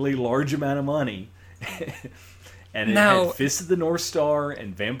embarrassingly large amount of money. And it had Fist of the North Star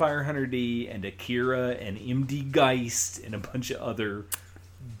and Vampire Hunter D and Akira and MD Geist and a bunch of other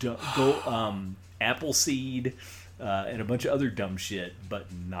Appleseed and a bunch of other dumb shit, but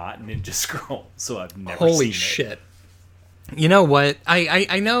not Ninja Scroll. So I've never seen it. Holy shit. You know what?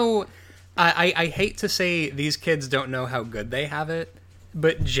 I know... I hate to say these kids don't know how good they have it,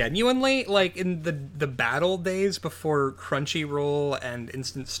 but genuinely, like, in the battle days before Crunchyroll and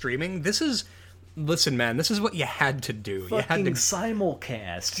instant streaming, this is... Listen, man, this is what you had to do. Fucking you had to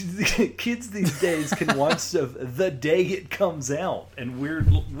simulcast. Kids these days can watch stuff the day it comes out, and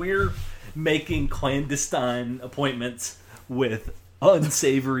we're making clandestine appointments with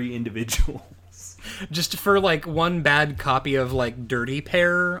unsavory individuals. Just for, like, one bad copy of, like, Dirty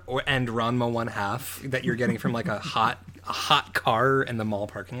Pair and Ranma 1/2 that you're getting from, like, a hot car in the mall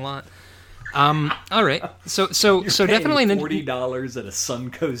parking lot. All right. So definitely $40 at a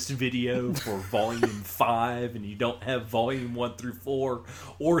Suncoast Video for volume 5, and you don't have volume 1 through 4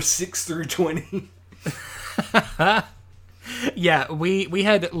 or 6 through 20. Yeah, we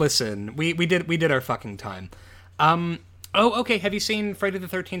did our fucking time. Okay. Have you seen Friday the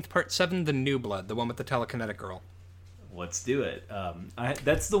 13th Part 7, The New Blood, the one with the telekinetic girl? Let's do it.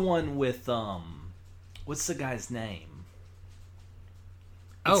 That's the one with what's the guy's name?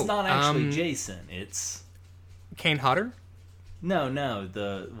 It's not actually Jason. It's Kane Hodder. No.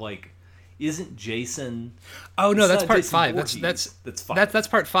 Isn't Jason? Oh no, that's part Jason 5. Voorhees. That's 5. That's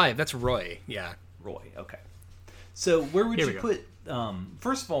part 5. That's Roy. Yeah. Roy. Okay. So where would you put?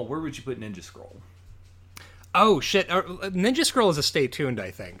 First of all, where would you put Ninja Scroll? Oh shit! Ninja Scroll is a stay tuned.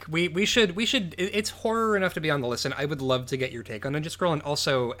 I think we should. It's horror enough to be on the list, and I would love to get your take on Ninja Scroll. And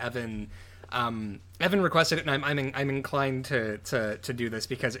also, Evan requested it, and I'm inclined to do this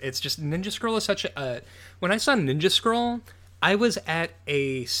because it's just Ninja Scroll is such a. When I saw Ninja Scroll, I was at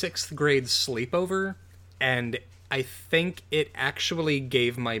a 6th grade sleepover, and I think it actually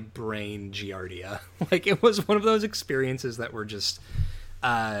gave my brain giardia. Like, it was one of those experiences that were just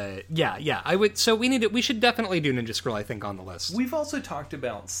Yeah. I would. So we should definitely do Ninja Scroll, I think, on the list. We've also talked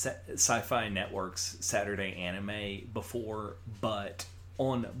about Sci-Fi Network's Saturday Anime before, but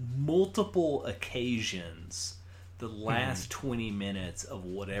on multiple occasions, the last 20 minutes of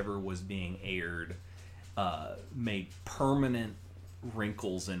whatever was being aired made permanent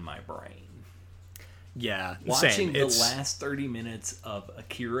wrinkles in my brain. Yeah, Watching the last 30 minutes of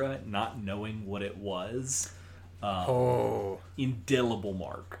Akira, not knowing what it was, indelible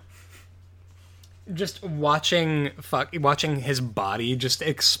mark. Just watching his body just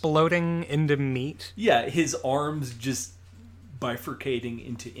exploding into meat. Yeah, his arms just bifurcating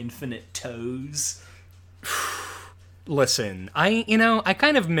into infinite toes. Listen, I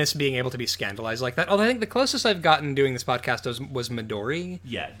kind of miss being able to be scandalized like that. Although I think the closest I've gotten doing this podcast was Midori.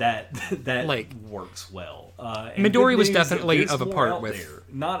 Yeah, that like works well. Midori was definitely of a part with there.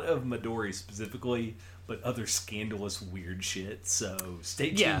 Not of Midori specifically, but other scandalous weird shit. So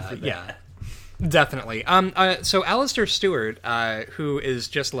stay tuned for that. Yeah. Definitely. So Alistair Stewart, who is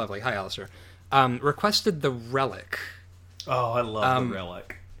just lovely. Hi, Alistair. Requested The Relic. Oh, I love The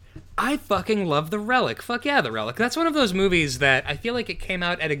Relic. I fucking love The Relic. Fuck yeah, The Relic. That's one of those movies that I feel like it came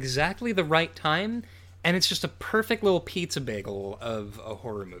out at exactly the right time, and it's just a perfect little pizza bagel of a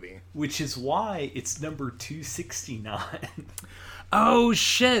horror movie. Which is why it's number 269. Oh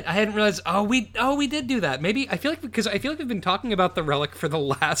shit! I hadn't realized. We did do that. Maybe I feel like we've been talking about The Relic for the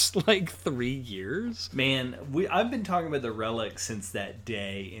last like 3 years. Man, I've been talking about The Relic since that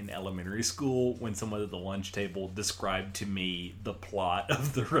day in elementary school when someone at the lunch table described to me the plot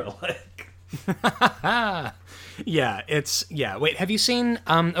of The Relic. Wait, have you seen?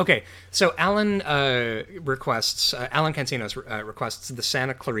 Okay, so Alan Cancinos requests the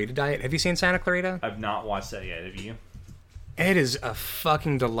Santa Clarita Diet. Have you seen Santa Clarita? I've not watched that yet. Have you? It is a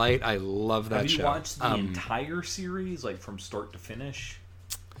fucking delight. I love that show. Have you watched the entire series, like from start to finish?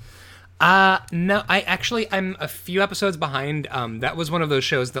 No. I'm a few episodes behind. That was one of those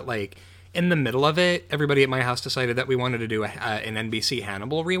shows that, like, in the middle of it, everybody at my house decided that we wanted to do an NBC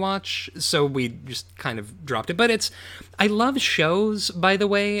Hannibal rewatch, so we just kind of dropped it. But I love shows, by the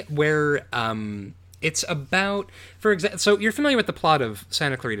way, where it's about, for example, so you're familiar with the plot of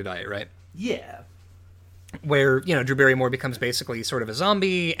Santa Clarita Diet, right? Yeah. Where, Drew Barrymore becomes basically sort of a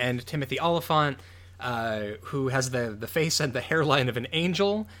zombie, and Timothy Olyphant, who has the face and the hairline of an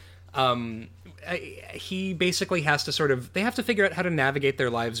angel, he basically has to they have to figure out how to navigate their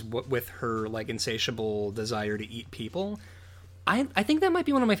lives with her, like, insatiable desire to eat people. I think that might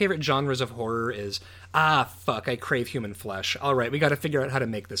be one of my favorite genres of horror is, fuck, I crave human flesh. All right, we got to figure out how to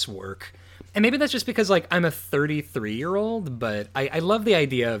make this work. And maybe that's just because, like, I'm a 33-year-old, but I love the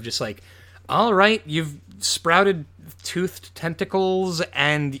idea of just, like, all right, you've sprouted toothed tentacles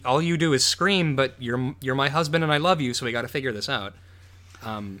and all you do is scream, but you're my husband and I love you, so we got to figure this out.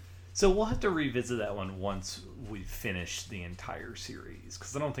 So we'll have to revisit that one once we finish the entire series,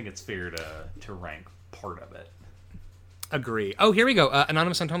 because I don't think it's fair to rank part of it. Agree. Oh, here we go.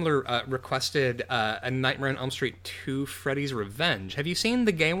 Anonymous on Tumblr requested A Nightmare on Elm Street 2 Freddy's Revenge. Have you seen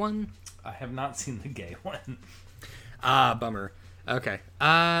the gay one? I have not seen the gay one. Bummer. Okay.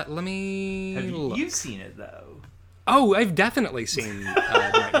 Let me look. You've seen it, though. Oh, I've definitely seen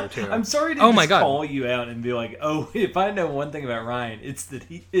Nightmare 2. I'm sorry to call you out and be like, oh, if I know one thing about Ryan, it's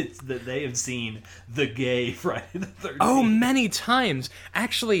that they have seen the gay Friday the 13th. Oh, many times.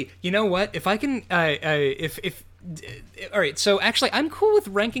 Actually, you know what? If I can, all right, so actually, I'm cool with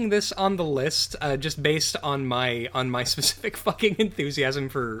ranking this on the list, just based on my specific fucking enthusiasm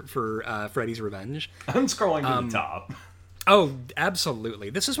for Freddy's Revenge. I'm scrolling to the top. Oh, absolutely.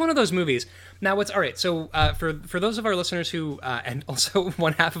 This is one of those movies. Now, all right? So, for those of our listeners who, and also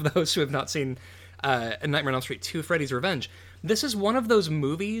one half of those who have not seen A Nightmare on Elm Street 2: Freddy's Revenge, this is one of those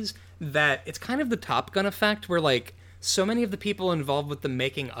movies that it's kind of the Top Gun effect, where, like, so many of the people involved with the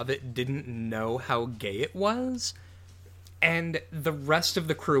making of it didn't know how gay it was, and the rest of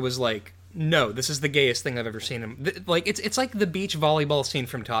the crew was like, no, this is the gayest thing I've ever seen. Like, it's like the beach volleyball scene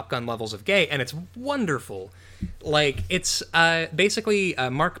from Top Gun levels of gay, and it's wonderful. Like, it's basically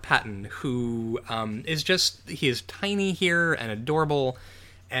Mark Patton, who he is tiny here and adorable,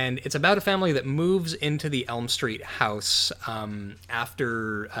 and it's about a family that moves into the Elm Street house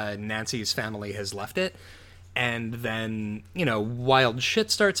after Nancy's family has left it. And then, wild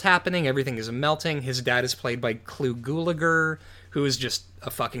shit starts happening. Everything is melting. His dad is played by Clu Gulager, who is just a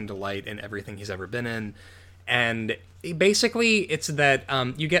fucking delight in everything he's ever been in. And basically, it's that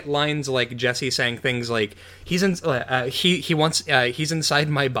you get lines like Jesse saying things like, he's inside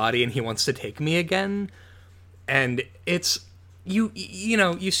my body and he wants to take me again. And it's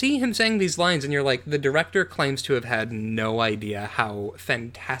you see him saying these lines, and you're like, the director claims to have had no idea how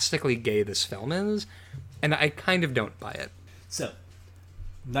fantastically gay this film is, and I kind of don't buy it. So,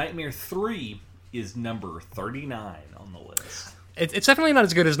 Nightmare 3 is number 39 on the list. It's definitely not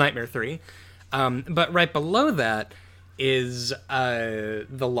as good as Nightmare 3, but right below that is The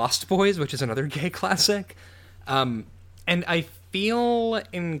Lost Boys, which is another gay classic, and I feel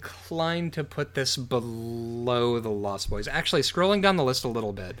inclined to put this below The Lost Boys. Actually, scrolling down the list a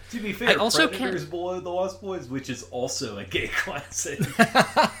little bit. To be fair, Predator's below The Lost Boys, which is also a gay classic.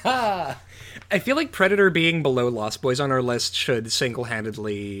 I feel like Predator being below Lost Boys on our list should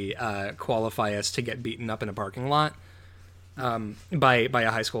single-handedly qualify us to get beaten up in a parking lot by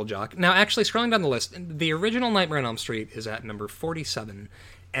a high school jock. Now, actually, scrolling down the list, the original Nightmare on Elm Street is at number 47,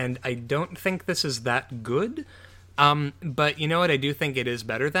 and I don't think this is that good. But you know what I do think it is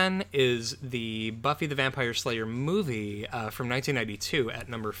better than is the Buffy the Vampire Slayer movie from 1992 at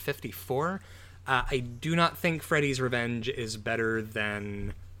number 54. I do not think Freddy's Revenge is better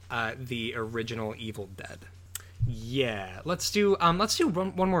than the original Evil Dead. Yeah, let's do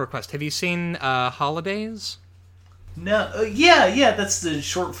one more request. Have you seen Holidays? No, yeah, that's the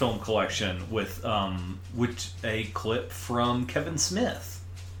short film collection with which a clip from Kevin Smith.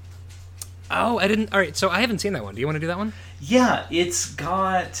 Oh, I didn't. All right, so I haven't seen that one. Do you want to do that one? Yeah, it's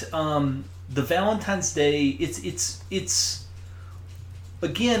got the Valentine's Day. It's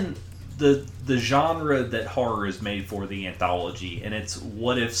again the genre that horror is made for, the anthology, and it's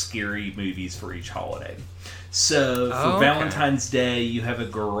what if scary movies for each holiday. So for Valentine's Day, you have a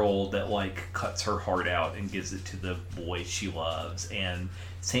girl that like cuts her heart out and gives it to the boy she loves, and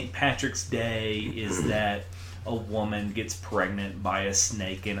St. Patrick's Day is that a woman gets pregnant by a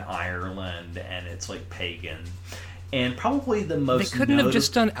snake in Ireland, and it's like pagan. And probably the most they couldn't have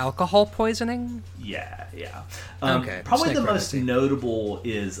just done alcohol poisoning. Yeah. Okay. Probably the most notable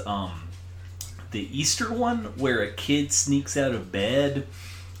is the Easter one, where a kid sneaks out of bed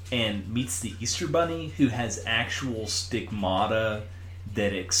and meets the Easter Bunny, who has actual stigmata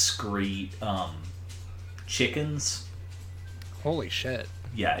that excrete chickens. Holy shit.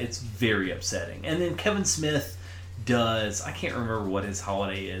 Yeah, it's very upsetting. And then Kevin Smith does, I can't remember what his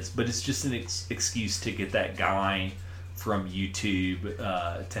holiday is, but it's just an excuse to get that guy from YouTube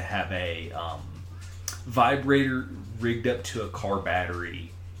to have a vibrator rigged up to a car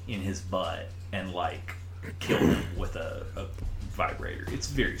battery in his butt and like kill him with a vibrator. It's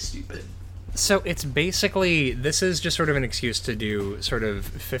very stupid. So it's basically, this is just sort of an excuse to do sort of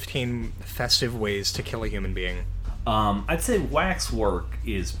 15 festive ways to kill a human being. I'd say Waxwork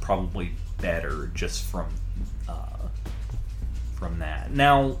is probably better just from that.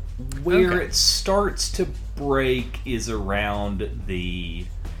 Now, where it starts to break is around the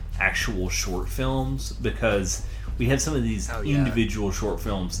actual short films, because we have some of these individual short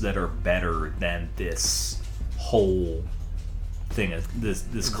films that are better than this whole thing,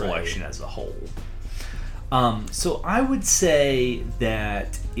 this collection as a whole. So I would say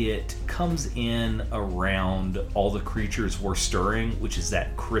that it comes in around All the Creatures Were Stirring, which is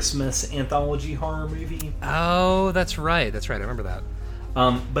that Christmas anthology horror movie. Oh, that's right. I remember that.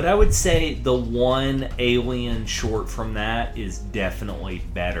 But I would say the one Alien short from that is definitely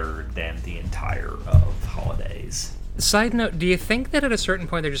better than the entire of Holidays. Side note, do you think that at a certain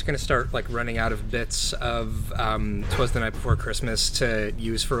point they're just going to start like running out of bits of 'Twas the Night Before Christmas to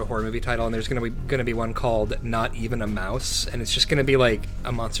use for a horror movie title, and there's going to be one called Not Even a Mouse, and it's just going to be like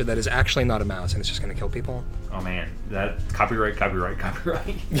a monster that is actually not a mouse, and it's just going to kill people? Oh man, that copyright.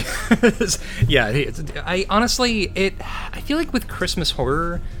 Yeah, I honestly, I feel like with Christmas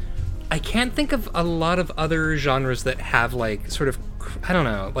horror, I can't think of a lot of other genres that have like sort of, I don't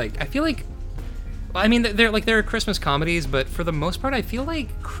know, like I feel like, I mean, there are Christmas comedies, but for the most part, I feel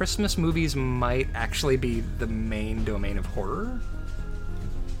like Christmas movies might actually be the main domain of horror.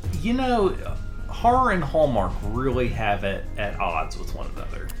 You know, horror and Hallmark really have it at odds with one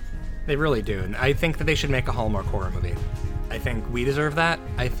another. They really do, and I think that they should make a Hallmark horror movie. I think we deserve that.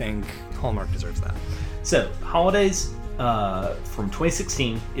 I think Hallmark deserves that. So, Holidays from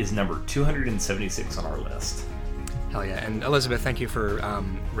 2016 is number 276 on our list. Hell yeah. And Elizabeth, thank you for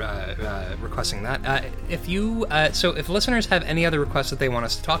requesting that. If listeners have any other requests that they want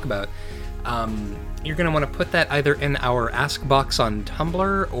us to talk about, you're going to want to put that either in our Ask box on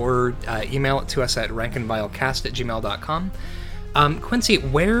Tumblr or email it to us at rankandvilecast@gmail.com. Quincy,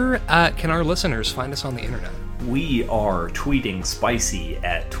 where can our listeners find us on the internet? We are tweeting spicy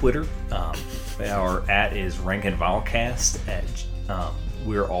at Twitter. Our @ is rankandvilecast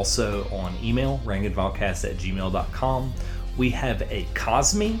we're also on email, rankandvilecast@gmail.com. We have a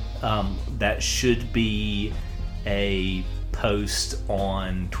Cosme that should be a post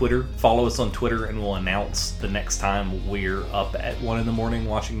on Twitter. Follow us on Twitter, and we'll announce the next time we're up at 1 a.m.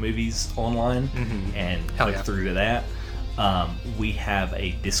 watching movies online, and click through to that. We have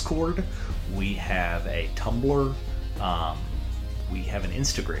a Discord. We have a Tumblr. We have an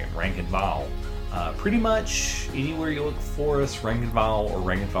Instagram, Rank and Vile. Pretty much anywhere you look for us, Rank and Vile or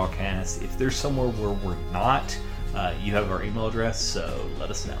Rank and Vile Cast. If there's somewhere where we're not, you have our email address, so let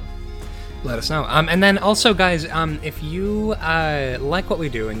us know. Let us know. And then also, guys, if you like what we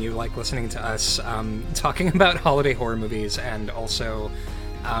do and you like listening to us talking about holiday horror movies and also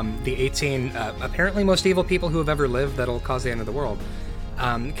the 18 apparently most evil people who have ever lived that'll cause the end of the world,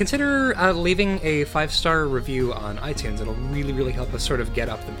 consider leaving a 5-star review on iTunes. It'll really, really help us sort of get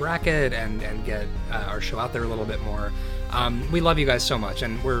up the bracket and get our show out there a little bit more. We love you guys so much,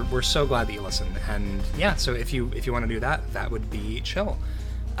 and we're so glad that you listen. And yeah, so if you want to do that, that would be chill.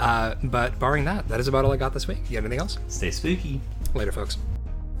 But barring that, that is about all I got this week. You got anything else? Stay spooky. Later, folks.